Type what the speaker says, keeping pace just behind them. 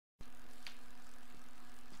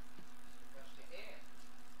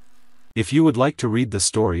If you would like to read the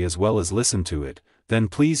story as well as listen to it, then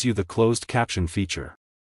please use the closed caption feature.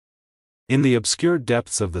 In the obscure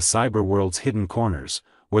depths of the cyberworld's hidden corners,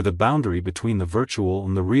 where the boundary between the virtual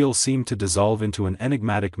and the real seemed to dissolve into an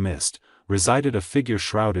enigmatic mist, resided a figure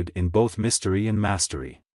shrouded in both mystery and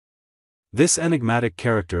mastery. This enigmatic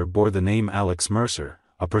character bore the name Alex Mercer,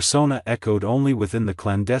 a persona echoed only within the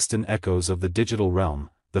clandestine echoes of the digital realm,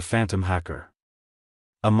 the phantom hacker.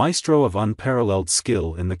 A maestro of unparalleled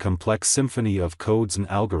skill in the complex symphony of codes and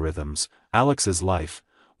algorithms, Alex's life,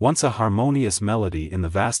 once a harmonious melody in the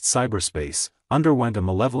vast cyberspace, underwent a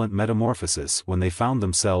malevolent metamorphosis when they found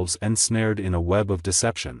themselves ensnared in a web of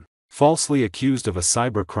deception, falsely accused of a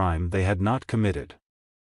cybercrime they had not committed.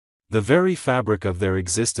 The very fabric of their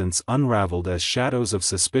existence unraveled as shadows of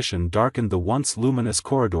suspicion darkened the once luminous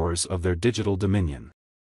corridors of their digital dominion.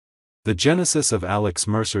 The genesis of Alex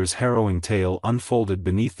Mercer's harrowing tale unfolded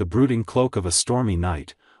beneath the brooding cloak of a stormy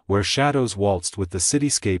night, where shadows waltzed with the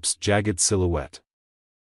cityscape's jagged silhouette.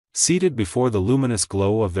 Seated before the luminous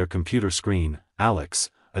glow of their computer screen, Alex,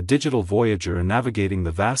 a digital voyager navigating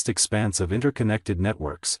the vast expanse of interconnected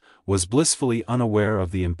networks, was blissfully unaware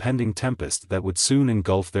of the impending tempest that would soon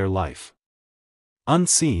engulf their life.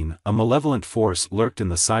 Unseen, a malevolent force lurked in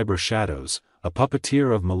the cyber shadows, a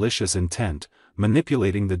puppeteer of malicious intent,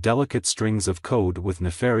 manipulating the delicate strings of code with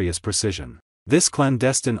nefarious precision. This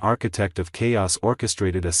clandestine architect of chaos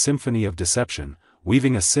orchestrated a symphony of deception,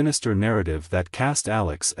 weaving a sinister narrative that cast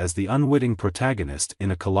Alex as the unwitting protagonist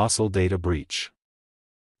in a colossal data breach.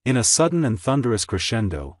 In a sudden and thunderous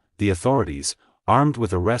crescendo, the authorities, armed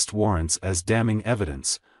with arrest warrants as damning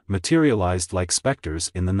evidence, materialized like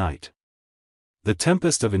specters in the night. The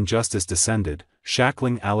tempest of injustice descended,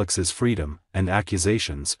 shackling Alex's freedom, and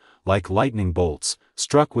accusations, like lightning bolts,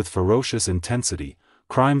 struck with ferocious intensity.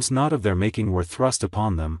 Crimes not of their making were thrust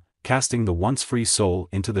upon them, casting the once free soul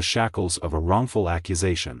into the shackles of a wrongful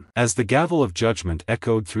accusation. As the gavel of judgment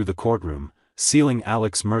echoed through the courtroom, sealing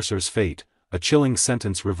Alex Mercer's fate, a chilling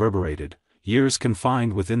sentence reverberated, years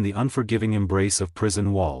confined within the unforgiving embrace of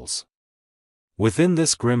prison walls. Within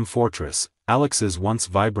this grim fortress, Alex's once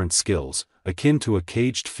vibrant skills, akin to a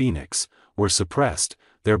caged phoenix, were suppressed,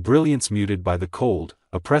 their brilliance muted by the cold,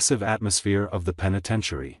 oppressive atmosphere of the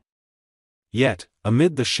penitentiary. Yet,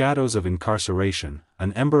 amid the shadows of incarceration,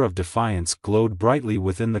 an ember of defiance glowed brightly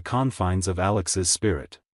within the confines of Alex's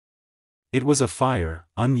spirit. It was a fire,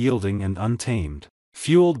 unyielding and untamed,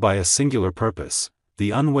 fueled by a singular purpose,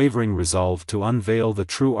 the unwavering resolve to unveil the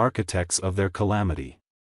true architects of their calamity.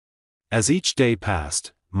 As each day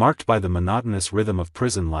passed, marked by the monotonous rhythm of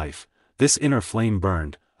prison life, this inner flame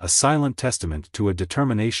burned, a silent testament to a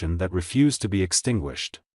determination that refused to be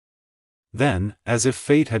extinguished. Then, as if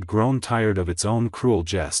fate had grown tired of its own cruel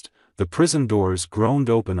jest, the prison doors groaned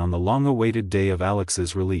open on the long-awaited day of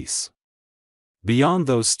Alex's release. Beyond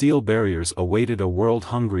those steel barriers awaited a world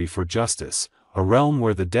hungry for justice, a realm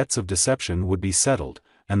where the debts of deception would be settled,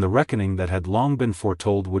 and the reckoning that had long been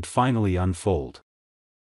foretold would finally unfold.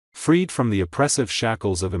 Freed from the oppressive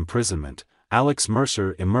shackles of imprisonment, Alex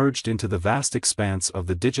Mercer emerged into the vast expanse of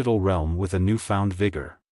the digital realm with a newfound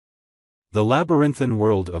vigor. The labyrinthine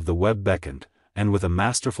world of the web beckoned, and with a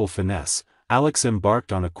masterful finesse, Alex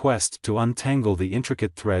embarked on a quest to untangle the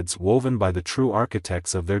intricate threads woven by the true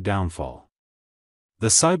architects of their downfall. The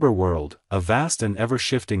cyberworld, a vast and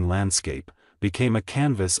ever-shifting landscape, became a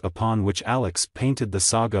canvas upon which Alex painted the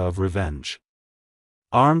saga of revenge.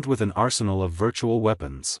 Armed with an arsenal of virtual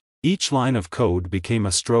weapons, each line of code became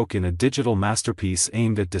a stroke in a digital masterpiece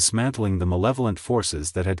aimed at dismantling the malevolent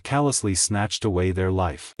forces that had callously snatched away their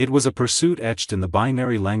life. It was a pursuit etched in the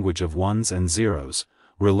binary language of ones and zeros,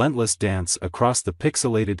 relentless dance across the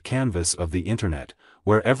pixelated canvas of the internet,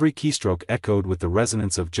 where every keystroke echoed with the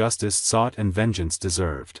resonance of justice sought and vengeance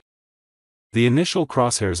deserved. The initial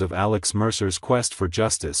crosshairs of Alex Mercer's quest for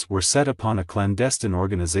justice were set upon a clandestine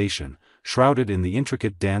organization, shrouded in the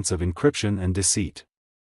intricate dance of encryption and deceit.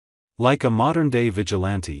 Like a modern-day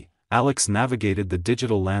vigilante, Alex navigated the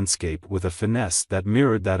digital landscape with a finesse that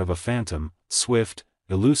mirrored that of a phantom, swift,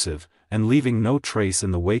 elusive, and leaving no trace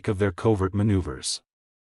in the wake of their covert maneuvers.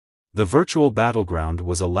 The virtual battleground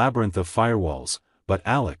was a labyrinth of firewalls, but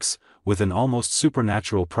Alex, with an almost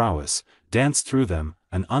supernatural prowess, danced through them,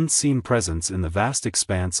 an unseen presence in the vast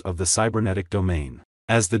expanse of the cybernetic domain.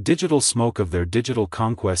 As the digital smoke of their digital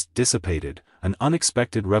conquest dissipated, an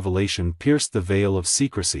unexpected revelation pierced the veil of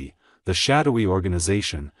secrecy. The shadowy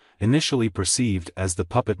organization, initially perceived as the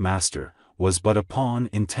puppet master, was but a pawn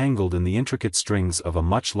entangled in the intricate strings of a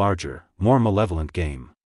much larger, more malevolent game.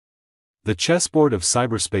 The chessboard of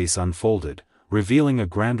cyberspace unfolded, revealing a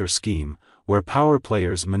grander scheme, where power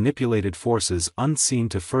players manipulated forces unseen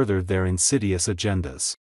to further their insidious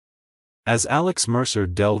agendas. As Alex Mercer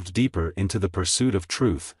delved deeper into the pursuit of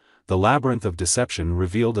truth, the labyrinth of deception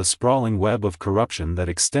revealed a sprawling web of corruption that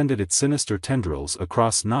extended its sinister tendrils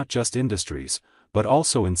across not just industries, but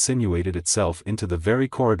also insinuated itself into the very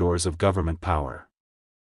corridors of government power.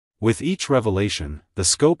 With each revelation, the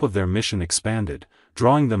scope of their mission expanded,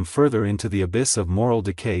 drawing them further into the abyss of moral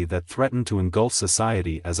decay that threatened to engulf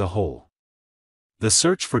society as a whole. The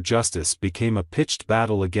search for justice became a pitched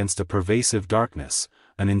battle against a pervasive darkness,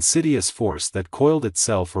 an insidious force that coiled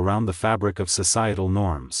itself around the fabric of societal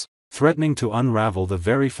norms, threatening to unravel the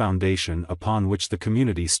very foundation upon which the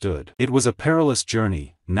community stood. It was a perilous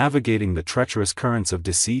journey, navigating the treacherous currents of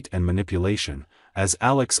deceit and manipulation, as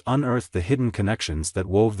Alex unearthed the hidden connections that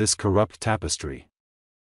wove this corrupt tapestry.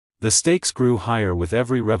 The stakes grew higher with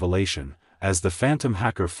every revelation, as the phantom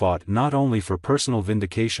hacker fought not only for personal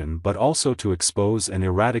vindication but also to expose and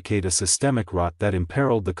eradicate a systemic rot that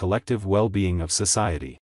imperiled the collective well-being of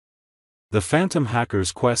society. The phantom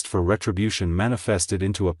hacker's quest for retribution manifested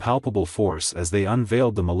into a palpable force as they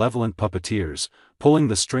unveiled the malevolent puppeteers, pulling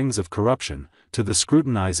the strings of corruption, to the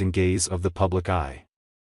scrutinizing gaze of the public eye.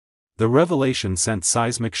 The revelation sent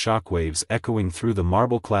seismic shockwaves echoing through the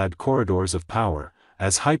marble-clad corridors of power,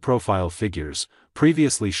 as high-profile figures,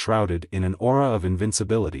 previously shrouded in an aura of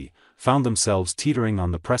invincibility, found themselves teetering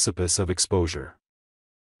on the precipice of exposure.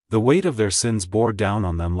 The weight of their sins bore down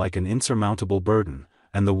on them like an insurmountable burden,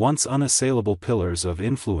 and the once unassailable pillars of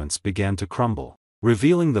influence began to crumble,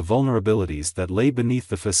 revealing the vulnerabilities that lay beneath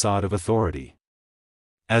the facade of authority.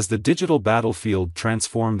 As the digital battlefield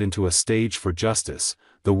transformed into a stage for justice,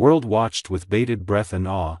 the world watched with bated breath and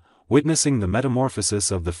awe, witnessing the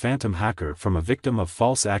metamorphosis of the phantom hacker from a victim of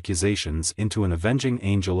false accusations into an avenging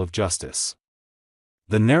angel of justice.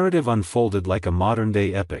 The narrative unfolded like a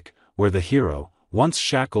modern-day epic, where the hero, once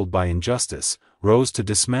shackled by injustice, rose to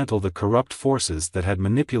dismantle the corrupt forces that had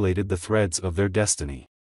manipulated the threads of their destiny.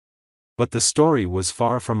 But the story was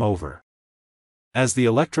far from over. As the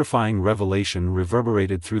electrifying revelation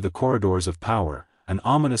reverberated through the corridors of power, an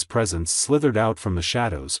ominous presence slithered out from the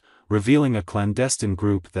shadows, revealing a clandestine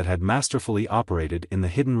group that had masterfully operated in the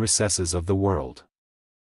hidden recesses of the world.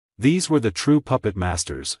 These were the true puppet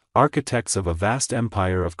masters, architects of a vast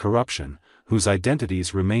empire of corruption, whose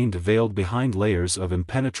identities remained veiled behind layers of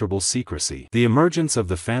impenetrable secrecy. The emergence of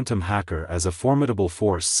the phantom hacker as a formidable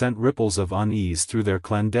force sent ripples of unease through their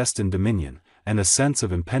clandestine dominion, and a sense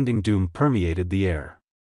of impending doom permeated the air.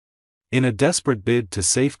 In a desperate bid to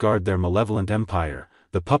safeguard their malevolent empire,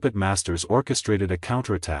 the puppet masters orchestrated a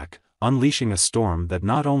counterattack, unleashing a storm that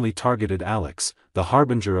not only targeted Alex, the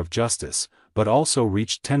harbinger of justice, but also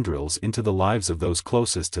reached tendrils into the lives of those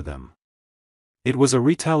closest to them. It was a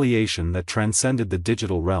retaliation that transcended the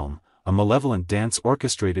digital realm, a malevolent dance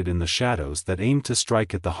orchestrated in the shadows that aimed to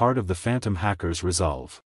strike at the heart of the phantom hacker's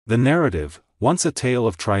resolve. The narrative, once a tale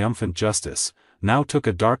of triumphant justice, now took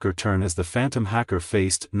a darker turn as the phantom hacker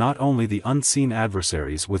faced not only the unseen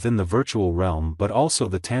adversaries within the virtual realm but also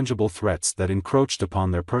the tangible threats that encroached upon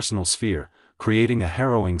their personal sphere, creating a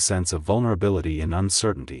harrowing sense of vulnerability and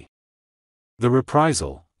uncertainty. The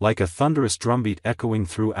reprisal, like a thunderous drumbeat echoing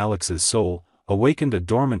through Alex's soul, awakened a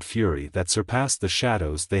dormant fury that surpassed the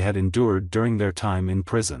shadows they had endured during their time in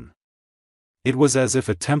prison. It was as if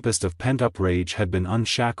a tempest of pent-up rage had been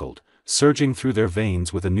unshackled, surging through their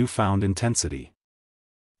veins with a newfound intensity.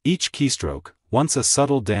 Each keystroke, once a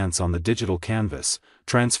subtle dance on the digital canvas,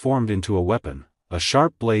 transformed into a weapon, a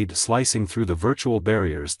sharp blade slicing through the virtual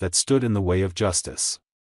barriers that stood in the way of justice.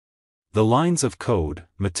 The lines of code,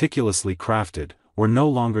 meticulously crafted, were no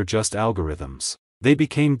longer just algorithms. They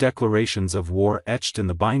became declarations of war etched in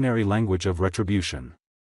the binary language of retribution.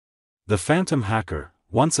 The phantom hacker,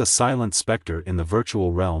 once a silent specter in the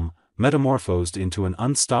virtual realm, metamorphosed into an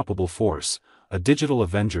unstoppable force, a digital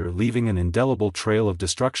Avenger leaving an indelible trail of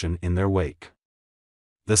destruction in their wake.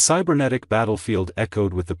 The cybernetic battlefield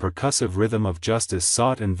echoed with the percussive rhythm of justice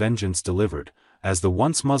sought and vengeance delivered, as the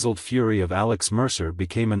once muzzled fury of Alex Mercer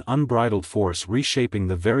became an unbridled force reshaping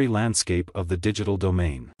the very landscape of the digital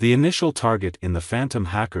domain. The initial target in the phantom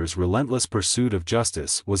hacker's relentless pursuit of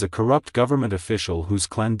justice was a corrupt government official whose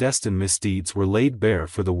clandestine misdeeds were laid bare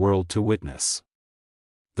for the world to witness.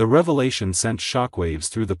 The revelation sent shockwaves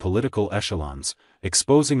through the political echelons,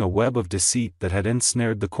 exposing a web of deceit that had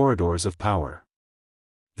ensnared the corridors of power.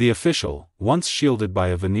 The official, once shielded by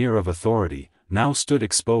a veneer of authority, now stood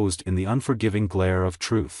exposed in the unforgiving glare of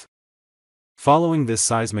truth. Following this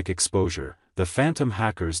seismic exposure, the phantom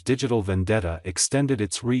hacker's digital vendetta extended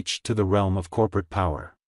its reach to the realm of corporate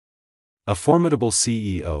power. A formidable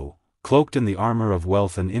CEO, cloaked in the armor of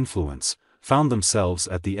wealth and influence, found themselves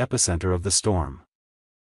at the epicenter of the storm.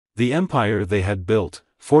 The empire they had built,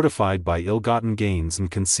 fortified by ill-gotten gains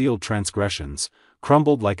and concealed transgressions,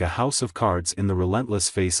 crumbled like a house of cards in the relentless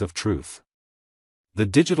face of truth. The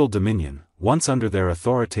digital dominion, once under their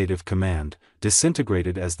authoritative command,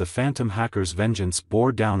 disintegrated as the phantom hackers' vengeance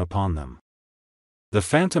bore down upon them. The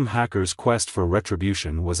phantom hackers' quest for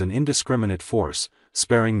retribution was an indiscriminate force,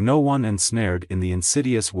 sparing no one ensnared in the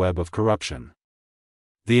insidious web of corruption.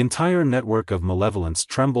 The entire network of malevolence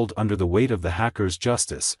trembled under the weight of the hackers'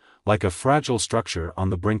 justice, like a fragile structure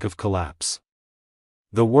on the brink of collapse.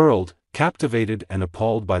 The world, captivated and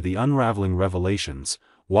appalled by the unraveling revelations,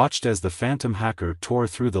 watched as the phantom hacker tore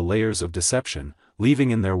through the layers of deception,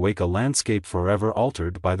 leaving in their wake a landscape forever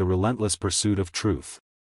altered by the relentless pursuit of truth.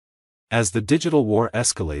 As the digital war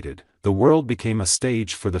escalated, the world became a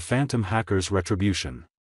stage for the phantom hacker's retribution.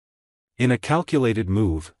 In a calculated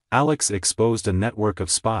move, Alex exposed a network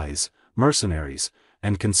of spies, mercenaries,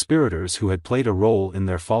 and conspirators who had played a role in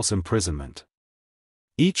their false imprisonment.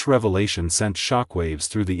 Each revelation sent shockwaves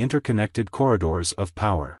through the interconnected corridors of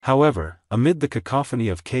power. However, amid the cacophony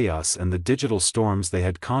of chaos and the digital storms they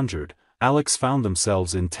had conjured, Alex found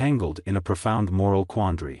themselves entangled in a profound moral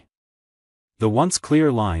quandary. The once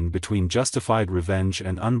clear line between justified revenge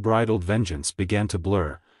and unbridled vengeance began to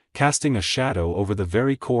blur, casting a shadow over the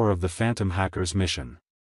very core of the phantom hacker's mission.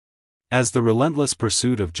 As the relentless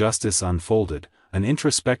pursuit of justice unfolded, an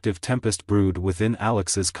introspective tempest brewed within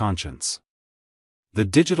Alex's conscience. The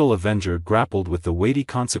digital Avenger grappled with the weighty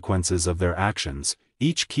consequences of their actions,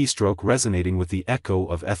 each keystroke resonating with the echo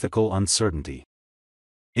of ethical uncertainty.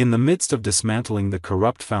 In the midst of dismantling the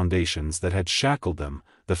corrupt foundations that had shackled them,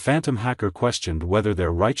 the phantom hacker questioned whether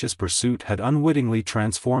their righteous pursuit had unwittingly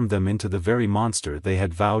transformed them into the very monster they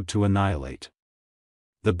had vowed to annihilate.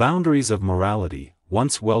 The boundaries of morality,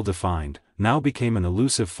 once well-defined, now became an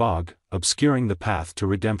elusive fog, obscuring the path to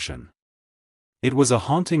redemption. It was a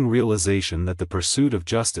haunting realization that the pursuit of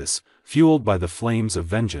justice, fueled by the flames of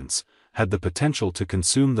vengeance, had the potential to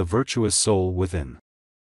consume the virtuous soul within.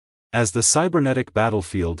 As the cybernetic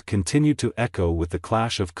battlefield continued to echo with the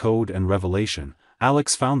clash of code and revelation,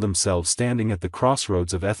 Alex found themselves standing at the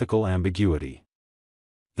crossroads of ethical ambiguity.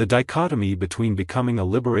 The dichotomy between becoming a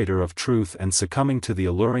liberator of truth and succumbing to the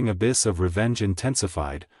alluring abyss of revenge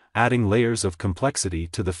intensified, adding layers of complexity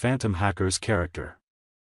to the phantom hacker's character.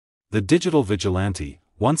 The digital vigilante,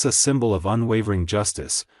 once a symbol of unwavering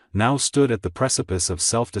justice, now stood at the precipice of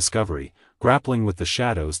self-discovery, grappling with the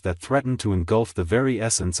shadows that threatened to engulf the very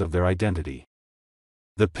essence of their identity.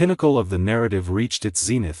 The pinnacle of the narrative reached its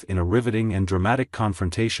zenith in a riveting and dramatic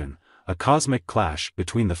confrontation, a cosmic clash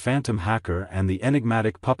between the phantom hacker and the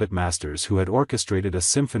enigmatic puppet masters who had orchestrated a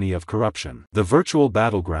symphony of corruption. The virtual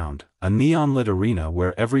battleground, a neon-lit arena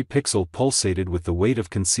where every pixel pulsated with the weight of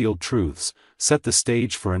concealed truths, set the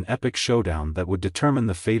stage for an epic showdown that would determine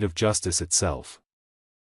the fate of justice itself.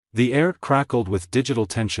 The air crackled with digital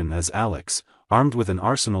tension as Alex, armed with an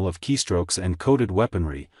arsenal of keystrokes and coded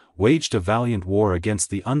weaponry, waged a valiant war against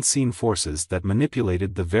the unseen forces that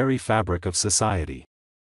manipulated the very fabric of society.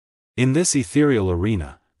 In this ethereal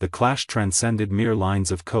arena, the clash transcended mere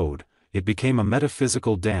lines of code, it became a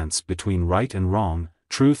metaphysical dance between right and wrong,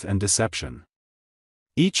 truth and deception.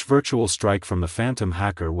 Each virtual strike from the phantom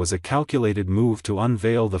hacker was a calculated move to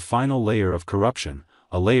unveil the final layer of corruption,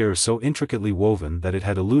 a layer so intricately woven that it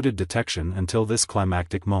had eluded detection until this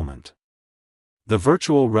climactic moment. The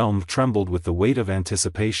virtual realm trembled with the weight of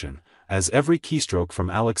anticipation, as every keystroke from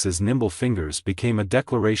Alex's nimble fingers became a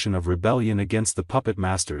declaration of rebellion against the puppet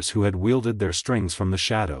masters who had wielded their strings from the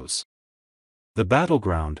shadows. The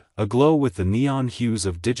battleground, aglow with the neon hues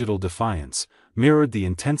of digital defiance, mirrored the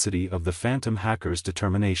intensity of the phantom hacker's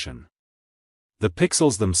determination. The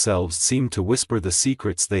pixels themselves seemed to whisper the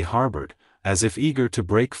secrets they harbored, as if eager to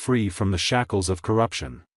break free from the shackles of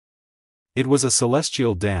corruption. It was a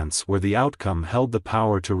celestial dance where the outcome held the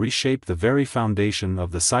power to reshape the very foundation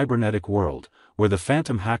of the cybernetic world, where the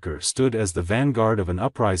phantom hacker stood as the vanguard of an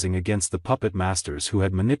uprising against the puppet masters who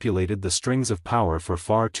had manipulated the strings of power for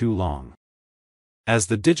far too long. As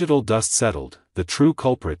the digital dust settled, the true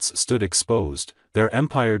culprits stood exposed, their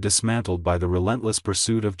empire dismantled by the relentless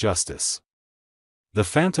pursuit of justice. The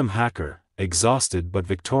phantom hacker, exhausted but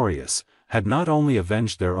victorious, had not only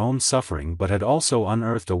avenged their own suffering but had also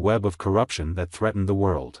unearthed a web of corruption that threatened the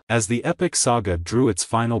world. As the epic saga drew its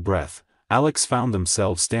final breath, Alex found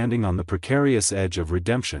themselves standing on the precarious edge of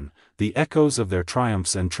redemption, the echoes of their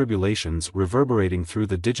triumphs and tribulations reverberating through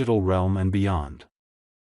the digital realm and beyond.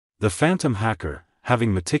 The phantom hacker,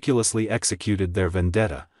 having meticulously executed their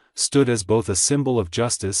vendetta, stood as both a symbol of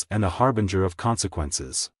justice and a harbinger of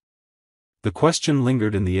consequences. The question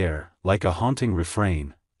lingered in the air, like a haunting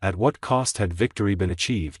refrain: at what cost had victory been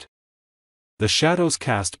achieved? The shadows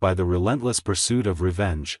cast by the relentless pursuit of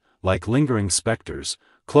revenge, like lingering specters,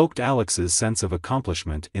 cloaked Alex's sense of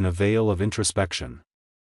accomplishment in a veil of introspection.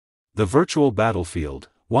 The virtual battlefield,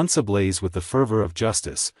 once ablaze with the fervor of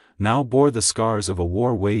justice, now bore the scars of a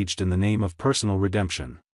war waged in the name of personal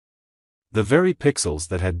redemption. The very pixels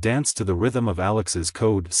that had danced to the rhythm of Alex's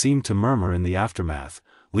code seemed to murmur in the aftermath,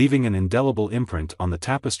 leaving an indelible imprint on the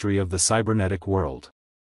tapestry of the cybernetic world.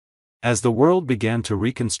 As the world began to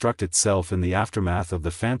reconstruct itself in the aftermath of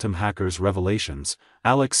the Phantom Hacker's revelations,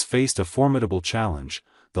 Alex faced a formidable challenge: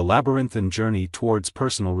 the labyrinthine journey towards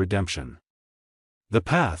personal redemption. The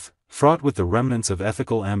path, fraught with the remnants of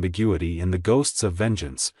ethical ambiguity and the ghosts of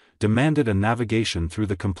vengeance, demanded a navigation through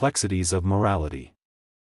the complexities of morality.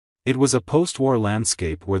 It was a post-war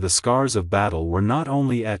landscape where the scars of battle were not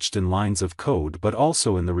only etched in lines of code but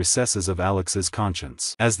also in the recesses of Alex's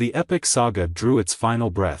conscience. As the epic saga drew its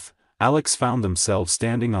final breath, Alex found themselves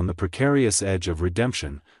standing on the precarious edge of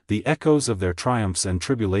redemption, the echoes of their triumphs and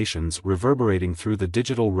tribulations reverberating through the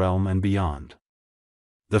digital realm and beyond.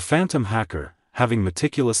 The Phantom Hacker, having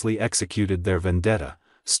meticulously executed their vendetta,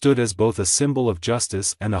 stood as both a symbol of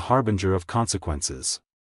justice and a harbinger of consequences.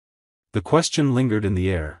 The question lingered in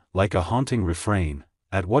the air, like a haunting refrain: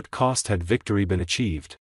 at what cost had victory been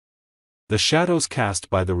achieved? The shadows cast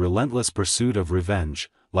by the relentless pursuit of revenge,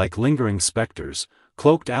 like lingering specters,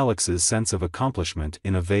 cloaked Alex's sense of accomplishment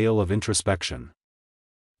in a veil of introspection.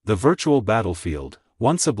 The virtual battlefield,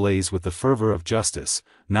 once ablaze with the fervor of justice,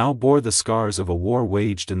 now bore the scars of a war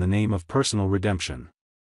waged in the name of personal redemption.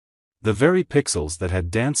 The very pixels that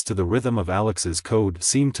had danced to the rhythm of Alex's code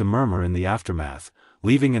seemed to murmur in the aftermath,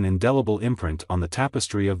 leaving an indelible imprint on the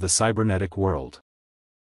tapestry of the cybernetic world.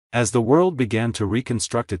 As the world began to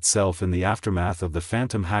reconstruct itself in the aftermath of the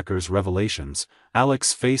Phantom Hacker's revelations,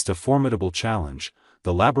 Alex faced a formidable challenge: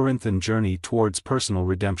 the labyrinthine journey towards personal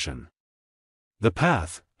redemption. The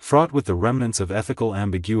path, fraught with the remnants of ethical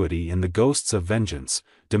ambiguity and the ghosts of vengeance,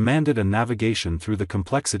 demanded a navigation through the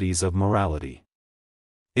complexities of morality.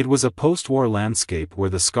 It was a post-war landscape where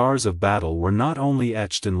the scars of battle were not only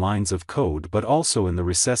etched in lines of code but also in the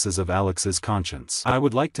recesses of Alex's conscience. I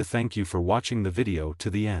would like to thank you for watching the video to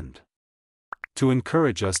the end. To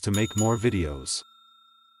encourage us to make more videos,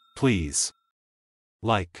 please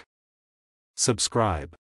like,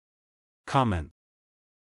 subscribe, comment,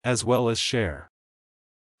 as well as share.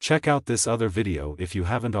 Check out this other video if you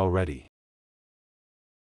haven't already.